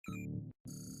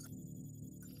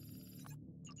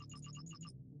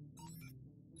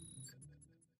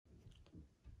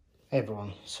Hey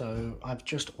everyone, so I've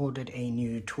just ordered a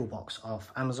new toolbox off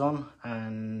Amazon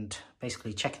and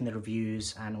basically checking the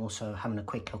reviews and also having a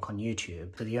quick look on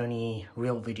YouTube. So the only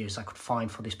real videos I could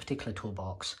find for this particular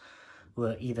toolbox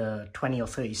were either 20 or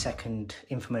 30-second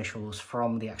infomercials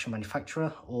from the actual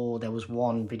manufacturer, or there was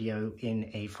one video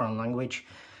in a foreign language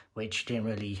which didn't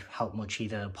really help much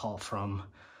either, apart from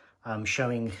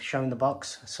showing the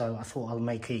box. So I thought I'll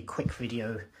make a quick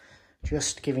video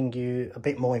just giving you a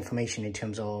bit more information in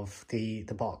terms of the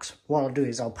box. What I'll do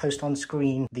is I'll post on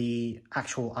screen the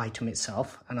actual item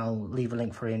itself, and I'll leave a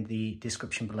link for it in the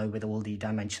description below with all the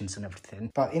dimensions and everything.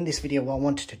 But in this video, what I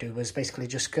wanted to do was basically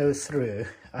just go through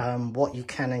what you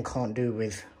can and can't do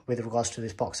with regards to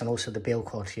this box, and also the build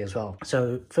quality as well.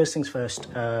 So first things first,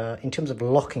 in terms of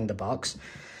locking the box,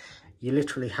 you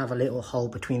literally have a little hole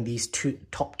between these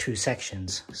top two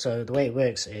sections. So the way it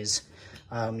works is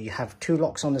you have two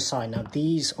locks on the side. Now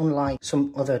these, unlike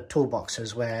some other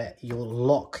toolboxes where your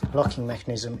locking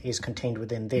mechanism is contained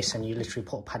within this and you literally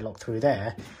put a padlock through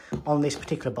there, on this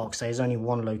particular box there's only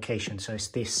one location, so it's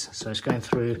this. So it's going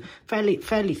through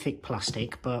fairly thick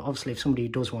plastic, but obviously if somebody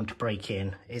does want to break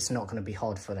in, it's not going to be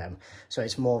hard for them. So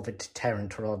it's more of a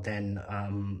deterrent rather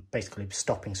than basically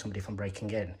stopping somebody from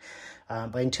breaking in.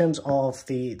 But in terms of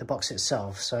the box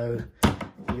itself, so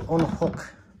you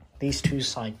unhook these two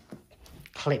side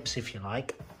clips, if you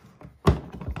like,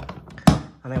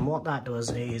 and then what that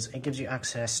does is it gives you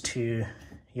access to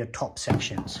your top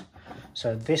sections.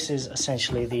 So this is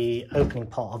essentially the opening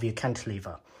part of your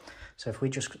cantilever. So if we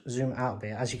just zoom out a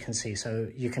bit, as you can see, so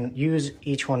you can use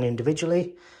each one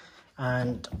individually,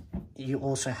 and you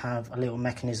also have a little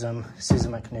mechanism, scissor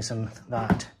mechanism,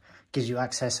 that gives you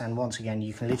access, and once again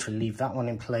you can literally leave that one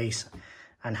in place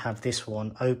and have this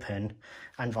one open,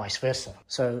 and vice versa.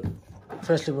 So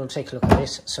firstly, we'll take a look at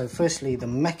this. So firstly, the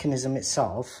mechanism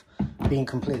itself, being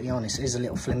completely honest, is a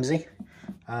little flimsy.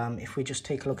 If we just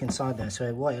take a look inside there,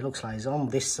 so what it looks like is on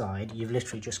this side, you've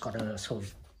literally just got a sort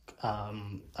of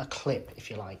a clip, if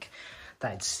you like,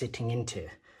 that it's sitting into.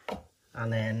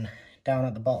 And then down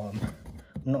at the bottom,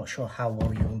 I'm not sure how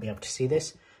well you will be able to see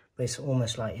this, but it's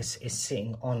almost like it's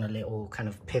sitting on a little kind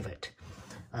of pivot.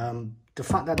 The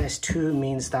fact that there's two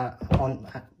means that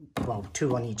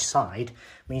two on each side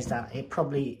means that it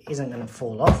probably isn't going to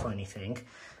fall off or anything,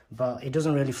 but it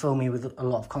doesn't really fill me with a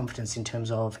lot of confidence in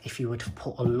terms of if you were to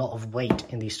put a lot of weight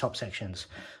in these top sections.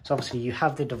 So obviously you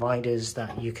have the dividers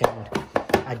that you can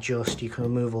adjust. You can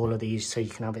remove all of these so you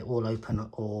can have it all open,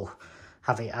 or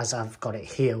have it as I've got it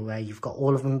here where you've got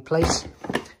all of them in place.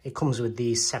 It comes with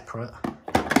these separate,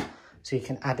 so you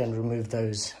can add and remove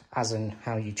those as and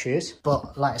how you choose.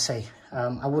 But like I say,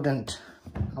 I wouldn't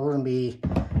be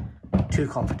too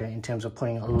confident in terms of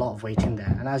putting a lot of weight in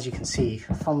there. And as you can see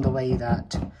from the way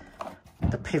that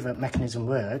the pivot mechanism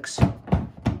works,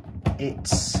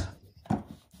 it's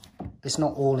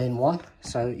not all in one.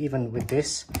 So even with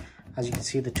this, as you can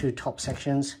see, the two top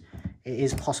sections, it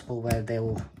is possible where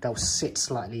they'll sit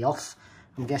slightly off.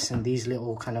 I'm guessing these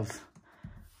little kind of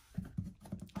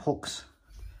hooks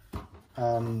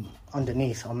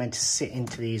underneath are meant to sit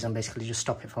into these and basically just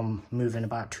stop it from moving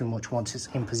about too much once it's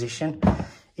in position.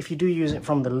 If you do use it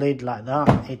from the lid like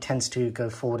that, it tends to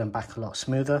go forward and back a lot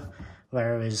smoother,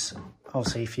 whereas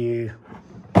obviously if you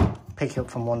pick it up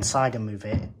from one side and move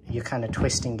it, you're kind of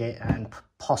twisting it and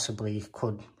possibly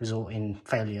could result in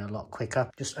failure a lot quicker.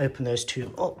 Just open those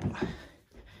two up,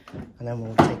 and then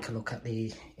we'll take a look at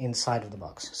the inside of the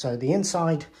box. So the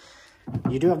inside,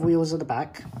 you do have wheels at the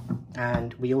back,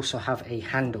 and we also have a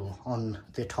handle on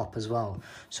the top as well.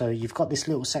 So you've got this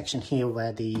little section here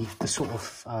where the sort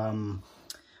of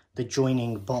the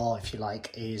joining bar, if you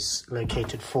like, is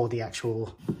located for the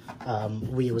actual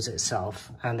wheels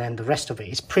itself, and then the rest of it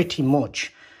is pretty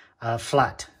much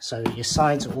flat. So your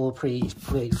sides are all pretty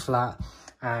flat,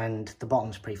 and the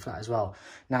bottom's pretty flat as well.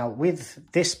 Now with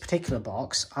this particular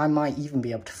box, I might even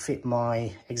be able to fit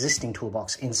my existing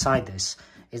toolbox inside this.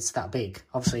 It's that big.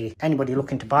 Obviously anybody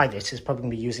looking to buy this is probably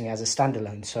going to be using it as a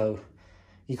standalone, so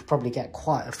you could probably get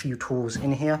quite a few tools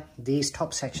in here. These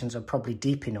top sections are probably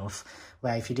deep enough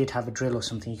where if you did have a drill or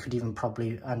something, you could even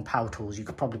probably, and power tools, you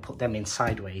could probably put them in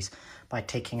sideways by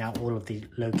taking out all of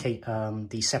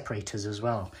the separators as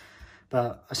well.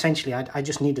 But essentially I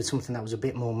just needed something that was a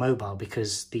bit more mobile,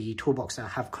 because the toolbox that I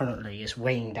have currently is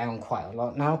weighing down quite a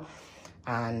lot now,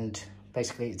 and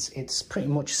basically it's pretty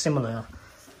much similar.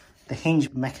 The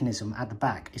hinge mechanism at the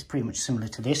back is pretty much similar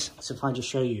to this. So if I just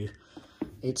show you,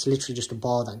 it's literally just a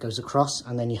bar that goes across,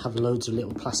 and then you have loads of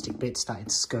little plastic bits that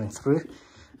it's going through.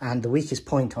 And the weakest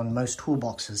point on most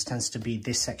toolboxes tends to be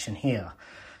this section here.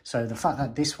 So the fact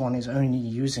that this one is only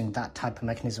using that type of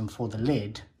mechanism for the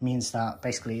lid means that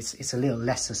basically it's a little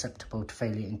less susceptible to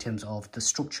failure in terms of the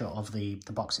structure of the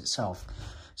box itself.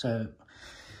 So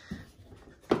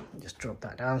just drop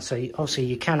that down. So obviously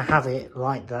you can have it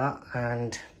like that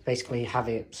and basically have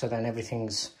it so then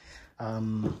everything's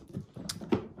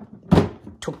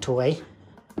tucked away.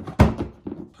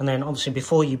 And then obviously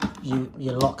before you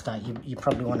lock that, you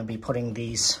probably want to be putting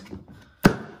these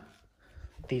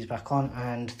back on.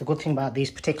 And the good thing about these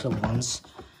particular ones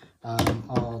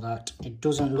are that it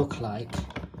doesn't look like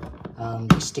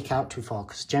they stick out too far,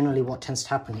 because generally what tends to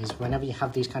happen is whenever you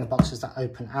have these kind of boxes that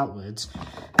open outwards,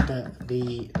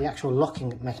 the actual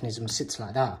locking mechanism sits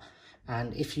like that.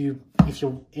 And if you're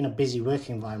in a busy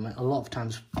working environment, a lot of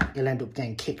times you'll end up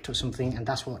getting kicked or something, and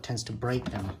that's what tends to break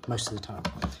them most of the time.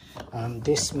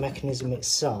 This mechanism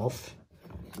itself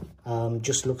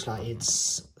just looks like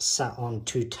it's sat on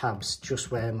 2 tabs, just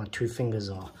where my 2 fingers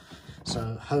are.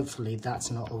 So hopefully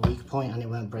that's not a weak point and it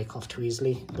won't break off too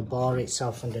easily. The bar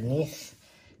itself underneath,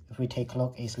 if we take a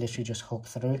look, is literally just hooked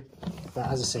through. But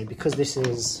as I say, because this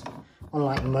is,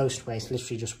 unlike most ways,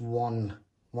 literally just one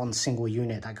single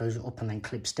unit that goes up and then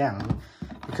clips down,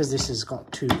 because this has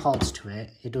got 2 parts to it,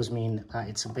 it does mean that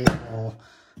it's a bit more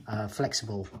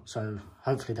flexible. So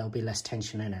hopefully there'll be less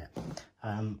tension in it.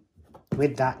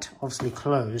 With that obviously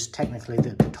closed, technically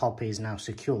the top is now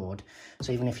secured.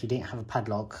 So even if you didn't have a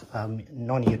padlock,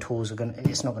 none of your tools are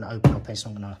it's not gonna open up,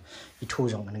 your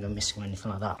tools aren't gonna go missing or anything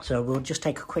like that. So we'll just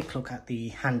take a quick look at the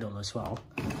handle as well.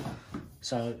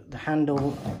 So the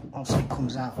handle obviously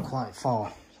comes out quite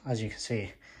far, as you can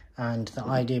see. And the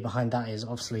idea behind that is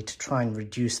obviously to try and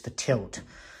reduce the tilt.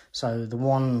 So the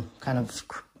one kind of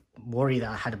worry that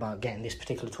I had about getting this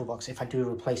particular toolbox, if I do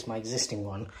replace my existing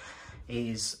one,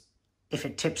 is if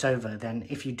it tips over, then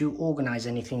if you do organize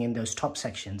anything in those top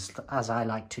sections, as I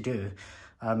like to do,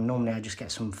 normally I just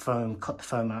get some foam, cut the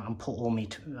foam out and put all my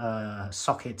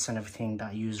sockets and everything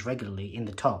that I use regularly in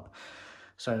the top.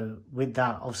 So with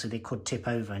that, obviously they could tip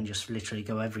over and just literally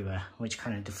go everywhere, which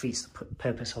kind of defeats the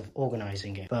purpose of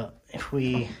organizing it. But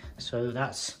so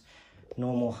that's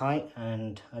normal height,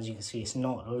 and as you can see, it's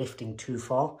not lifting too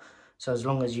far. So as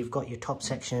long as you've got your top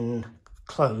section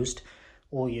closed,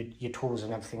 all your tools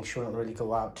and everything shouldn't really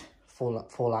go out,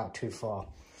 fall out too far.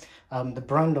 The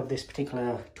brand of this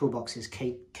particular toolbox is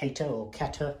Keter or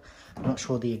Keter. I'm not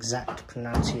sure the exact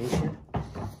pronunciation.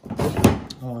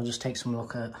 I'll just take some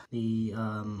look at the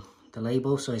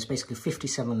label. So it's basically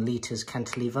 57 litres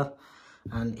cantilever,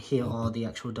 and here are the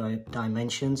actual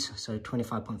dimensions. So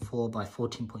 25.4 by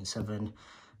 14.7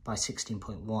 by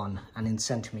 16.1, and in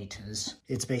centimetres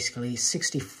it's basically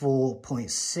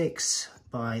 64.6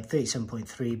 by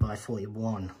 37.3 by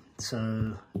 41.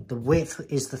 So the width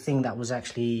is the thing that was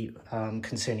actually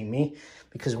concerning me,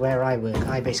 because where I work,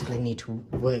 I basically need to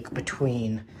work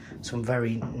between some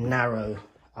very narrow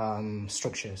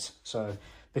structures. So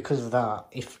because of that,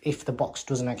 if the box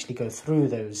doesn't actually go through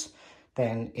those,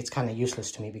 then it's kind of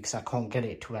useless to me because I can't get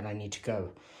it to where I need to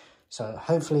go. So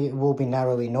hopefully it will be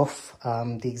narrow enough.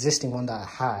 The existing one that I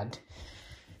had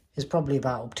is probably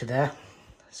about up to there.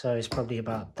 So it's probably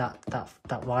about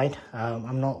that wide.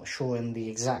 I'm not sure in the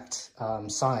exact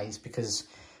size, because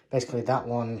basically that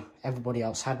one, everybody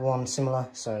else had one similar.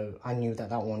 So I knew that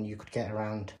one you could get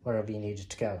around wherever you needed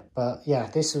to go. But yeah,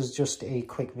 this was just a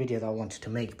quick video that I wanted to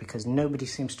make, because nobody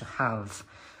seems to have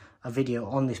a video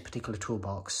on this particular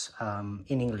toolbox,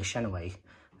 in English anyway,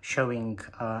 showing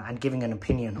and giving an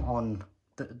opinion on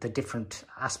the different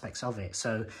aspects of it.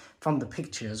 So from the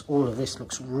pictures, all of this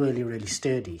looks really, really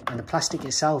sturdy, and the plastic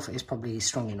itself is probably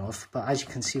strong enough, but as you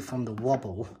can see from the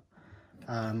wobble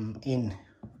in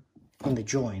the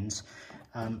joins,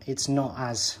 it's not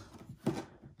as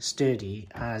sturdy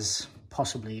as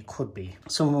possibly it could be.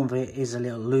 Some of it is a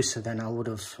little looser than I would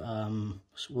have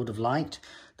liked.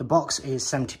 The box is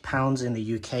 £70 in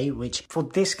the UK, which for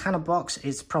this kind of box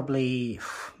is probably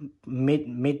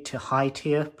mid to high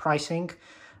tier pricing.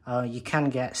 You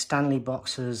can get Stanley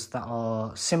boxes that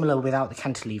are similar without the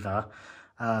cantilever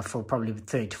for probably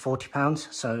 £30 to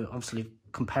 £40. So obviously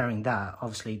comparing that,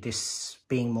 obviously this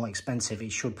being more expensive,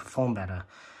 it should perform better.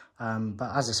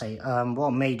 But as I say, what I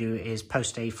may do is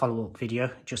post a follow-up video,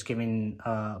 just giving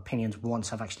opinions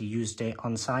once I've actually used it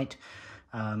on site.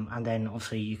 And then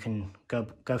obviously you can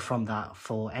go from that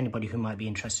for anybody who might be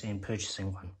interested in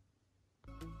purchasing one.